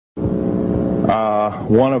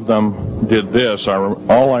One of them did this.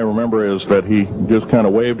 All I remember is that he just kind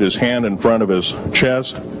of waved his hand in front of his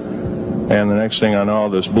chest, and the next thing I know,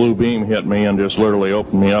 this blue beam hit me and just literally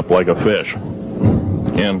opened me up like a fish,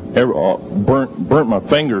 and burnt my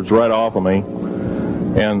fingers right off of me.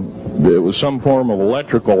 And it was some form of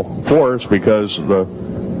electrical force, because the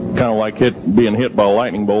kind of like being hit by a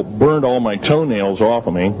lightning bolt burned all my toenails off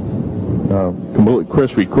of me. Completely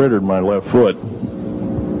crispy crittered my left foot.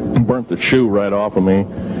 Burnt the shoe right off of me.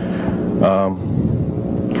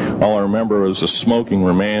 All I remember was the smoking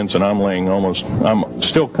remains, and I'm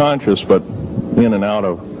still conscious, but in and out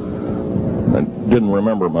of, I didn't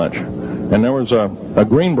remember much. And there was a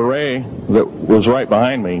Green Beret that was right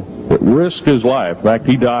behind me that risked his life. In fact,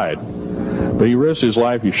 he died. But he risked his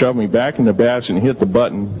life. He shoved me back in the basket and hit the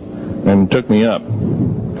button and took me up.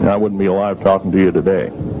 And I wouldn't be alive talking to you today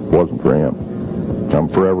if it wasn't for him. I'm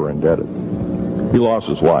forever indebted. He lost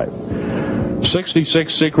his life.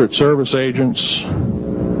 66 Secret Service agents,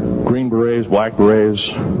 Green Berets, Black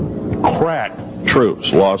Berets, crack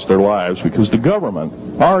troops lost their lives because the government,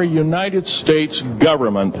 our United States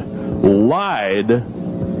government, lied,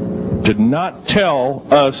 did not tell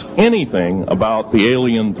us anything about the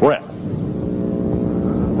alien threat.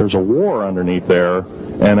 There's a war underneath there,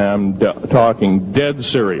 and I'm talking dead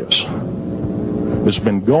serious. It's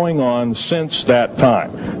been going on since that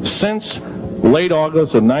time. Since late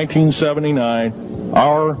August of 1979,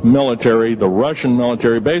 our military, the Russian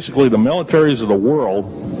military, basically the militaries of the world,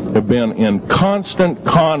 have been in constant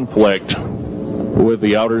conflict with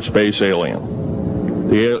the outer space alien.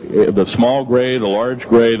 The small gray, the large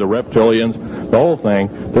gray, the reptilians, the whole thing.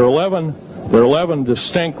 There are 11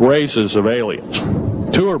 distinct races of aliens.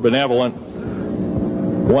 2 are benevolent.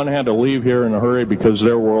 One had to leave here in a hurry because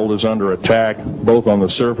their world is under attack, both on the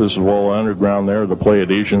surface as well as underground. There, the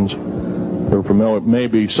Pleiadians. They're familiar.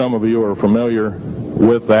 Maybe some of you are familiar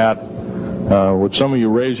with that. Would some of you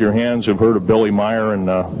raise your hands who've heard of Billy Meyer and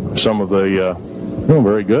some of the,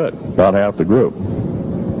 very good, about half the group.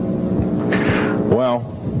 Well,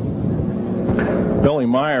 Billy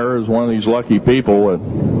Meyer is one of these lucky people that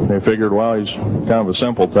they figured, well, he's kind of a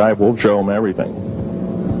simple type, we'll show him everything.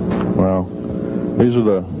 Well, these are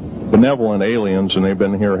the benevolent aliens, and they've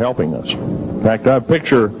been here helping us. In fact, I have a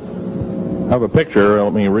picture,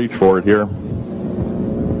 let me reach for it here.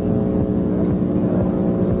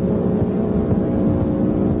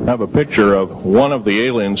 I have a picture of one of the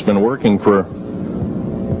aliens been working for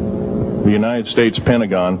the United States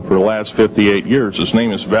Pentagon for the last 58 years. His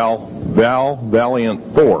name is Val Valiant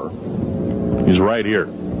Thor. He's right here.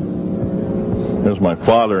 There's my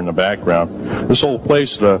father in the background. This whole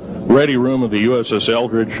place, the ready room of the USS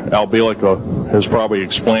Eldridge, Al Bielek has probably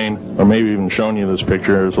explained, or maybe even shown you this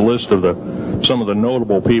picture. There's a list of some of the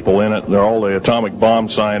notable people in it. They're all the atomic bomb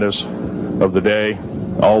scientists of the day,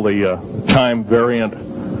 all the time variant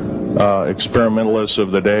experimentalists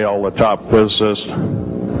of the day, all the top physicists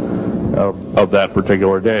of that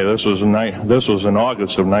particular day. This was in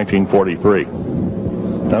August of 1943.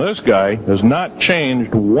 Now this guy has not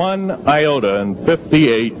changed one iota in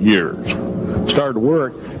 58 years. Started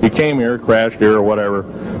work, he came here, crashed here or whatever,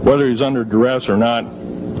 whether he's under duress or not.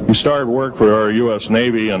 He started work for our U.S.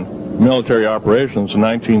 Navy and military operations in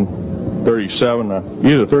 1937,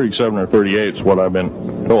 either 37 or 38 is what I've been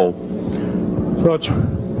told. So it's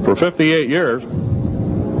for 58 years,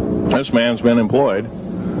 this man's been employed,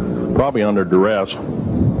 probably under duress.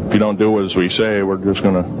 If you don't do as we say, we're just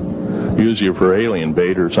going to use you for alien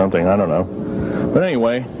bait or something, I don't know. But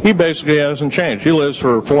anyway, he basically hasn't changed. He lives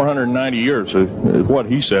for 490 years, is what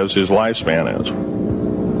he says his lifespan is.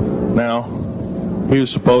 Now, he's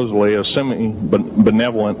supposedly a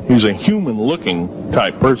semi-benevolent, he's a human-looking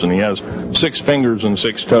type person. He has 6 fingers and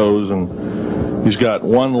 6 toes, and he's got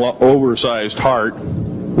one oversized heart,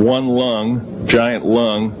 one lung, giant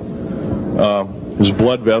lung. His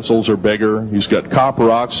blood vessels are bigger. He's got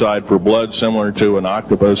copper oxide for blood, similar to an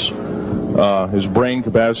octopus. His brain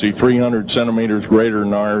capacity 300 centimeters greater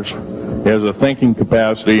than ours. He has a thinking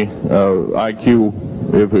capacity, IQ,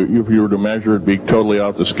 if you were to measure it, be totally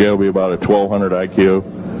off the scale, be about a 1200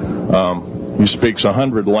 IQ. He speaks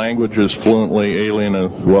 100 languages fluently, alien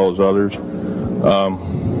as well as others.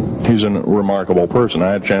 He's a remarkable person.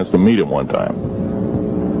 I had a chance to meet him one time.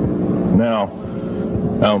 Now,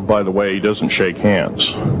 by the way, he doesn't shake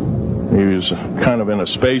hands. He was kind of in a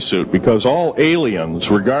spacesuit because all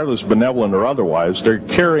aliens, regardless benevolent or otherwise, they're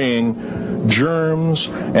carrying germs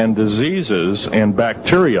and diseases and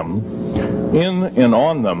bacterium in and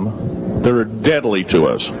on them that are deadly to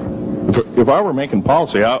us. If I were making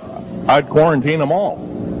policy, I'd quarantine them all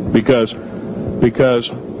because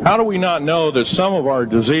How do we not know that some of our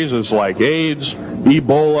diseases like AIDS,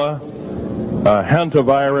 Ebola,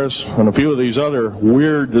 hantavirus, and a few of these other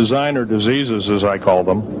weird designer diseases, as I call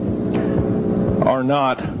them, are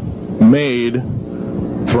not made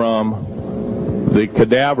from the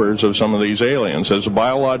cadavers of some of these aliens as a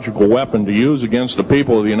biological weapon to use against the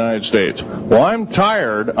people of the United States? Well, I'm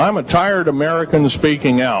tired. I'm a tired American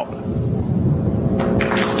speaking out.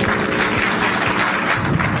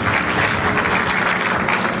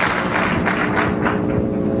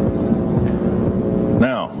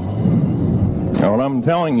 Now, what I'm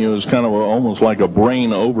telling you is kind of almost like a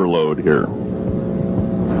brain overload here.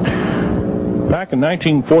 Back in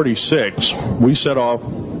 1946, we set off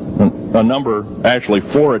a number, actually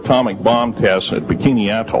 4 atomic bomb tests at Bikini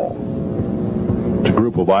Atoll. It's a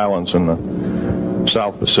group of islands in the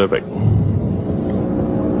South Pacific.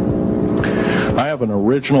 I have an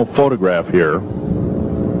original photograph here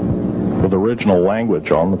with original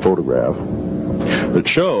language on the photograph that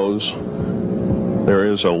shows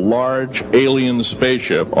there is a large alien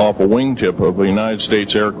spaceship off a wingtip of a United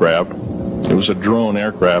States aircraft. It was a drone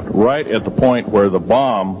aircraft right at the point where the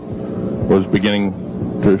bomb was beginning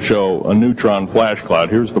to show a neutron flash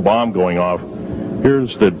cloud. Here's the bomb going off.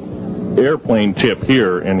 Here's the airplane tip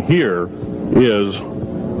here, and here is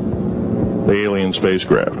the alien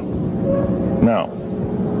spacecraft. Now,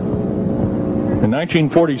 in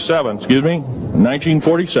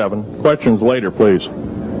 1947, questions later, please.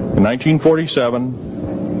 In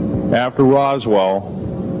 1947, after Roswell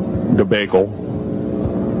debacle,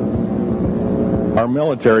 our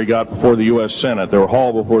military got before the U.S. Senate. They were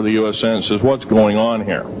hauled before the U.S. Senate and says, what's going on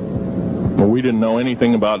here? Well, we didn't know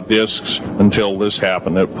anything about discs until this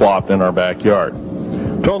happened. It flopped in our backyard.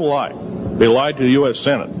 Total lie. They lied to the U.S.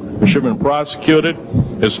 Senate. They should have been prosecuted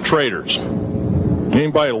as traitors.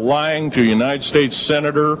 Anybody lying to a United States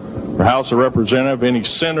Senator or House of Representative, any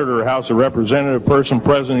Senator or House of Representative person,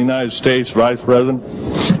 President of the United States, Vice President,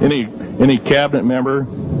 any cabinet member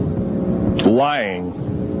lying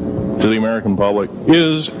to the American public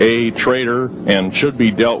is a traitor and should be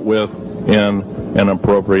dealt with in an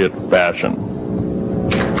appropriate fashion.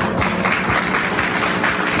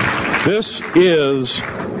 This is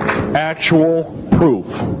actual proof,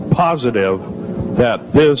 positive,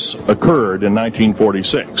 that this occurred in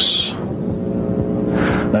 1946.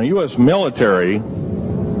 Now, U.S. military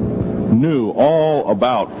knew all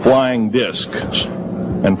about flying discs,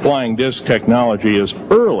 and flying disc technology is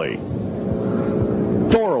thoroughly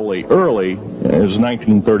early as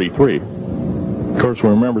 1933. Of course, we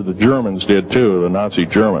remember the Germans did too, the Nazi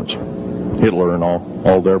Germans, Hitler and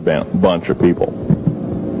all their bunch of people.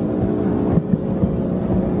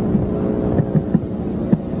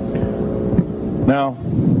 Now,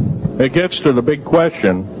 it gets to the big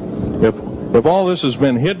question, if all this has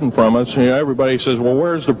been hidden from us, everybody says, well,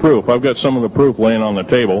 where's the proof? I've got some of the proof laying on the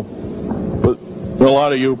table. But a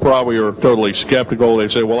lot of you probably are totally skeptical. They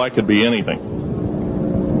say, well, I could be anything.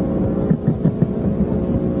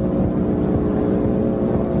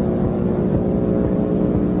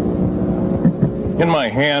 In my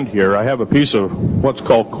hand here, I have a piece of what's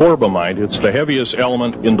called corbamide. It's the heaviest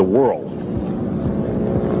element in the world.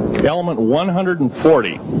 Element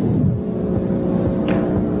 140.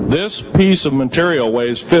 This piece of material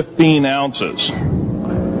weighs 15 ounces.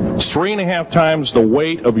 It's 3.5 times the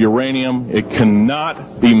weight of uranium. It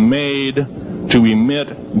cannot be made to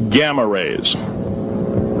emit gamma rays.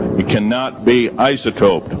 It cannot be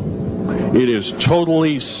isotoped. It is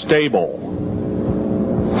totally stable.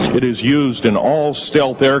 It is used in all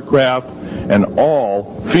stealth aircraft and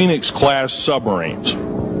all Phoenix-class submarines.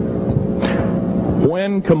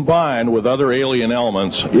 When combined with other alien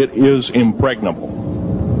elements, it is impregnable.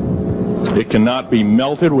 It cannot be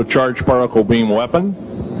melted with charged particle beam weapon.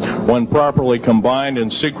 When properly combined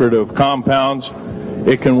in secretive compounds,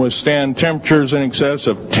 it can withstand temperatures in excess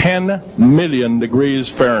of 10 million degrees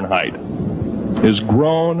Fahrenheit. It is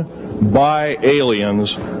grown by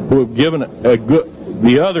aliens who have given a good...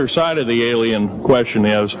 The other side of the alien question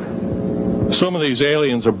is, some of these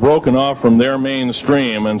aliens have broken off from their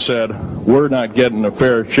mainstream and said, we're not getting a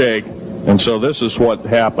fair shake, and so this is what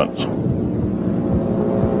happens.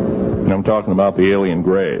 And I'm talking about the alien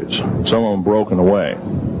grays. Some of them broken away.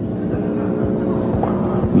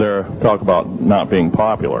 They're talk about not being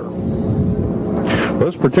popular.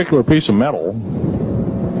 This particular piece of metal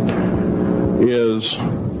is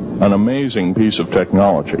an amazing piece of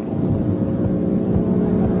technology.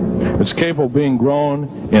 It's capable of being grown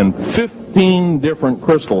in 15 different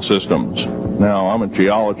crystal systems. Now, I'm a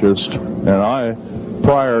geologist, and I,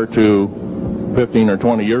 prior to 15 or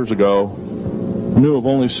 20 years ago, knew of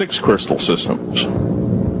only 6 crystal systems.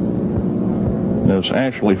 There's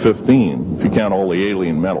actually 15 if you count all the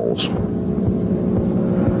alien metals.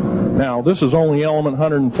 Now, this is only element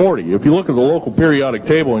 140. If you look at the local periodic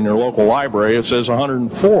table in your local library, it says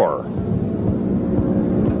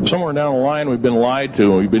 104. Somewhere down the line, we've been lied to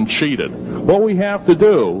and we've been cheated. What we have to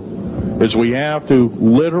do is we have to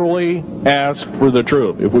literally ask for the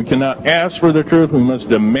truth. If we cannot ask for the truth, we must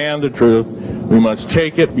demand the truth. We must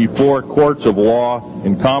take it before courts of law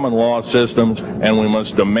and common law systems, and we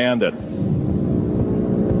must demand it.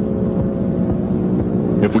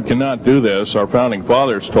 If we cannot do this, our founding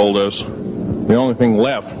fathers told us the only thing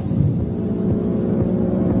left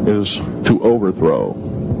is to overthrow,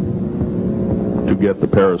 to get the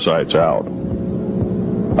parasites out.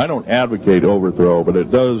 I don't advocate overthrow, but it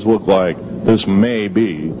does look like this may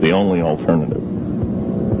be the only alternative.